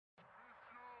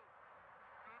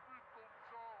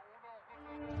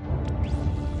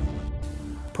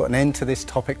put an end to this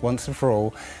topic once and for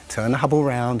all, turn the Hubble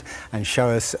round and show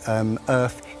us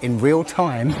Earth in real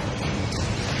time.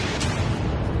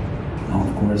 Oh,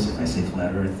 of course, if I say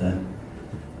flat Earth, then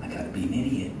I gotta be an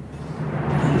idiot.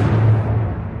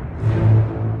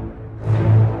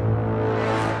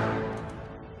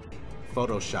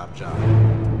 Photoshop job.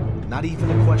 Not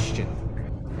even a question.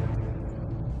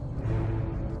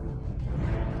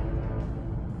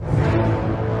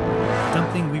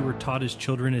 Something we were taught as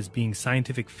children as being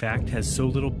scientific fact has so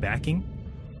little backing.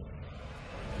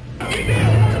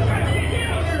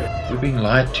 We're being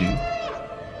lied to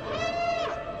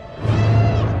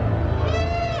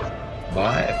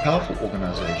by a powerful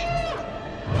organization.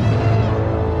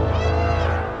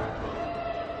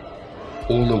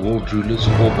 All the world rulers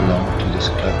all belong to this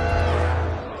club.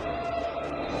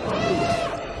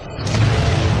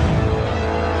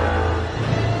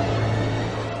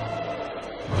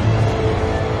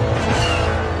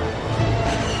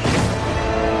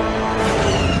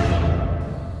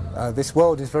 This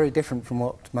world is very different from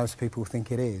what most people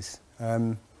think it is.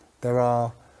 There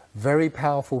are very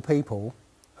powerful people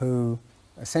who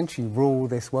essentially rule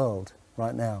this world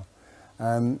right now.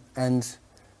 And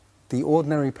the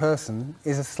ordinary person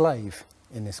is a slave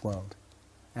in this world.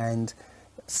 And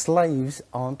slaves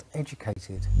aren't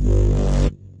educated.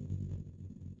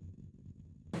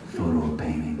 Photo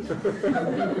painting.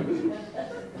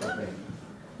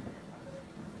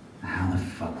 How the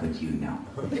fuck would you know?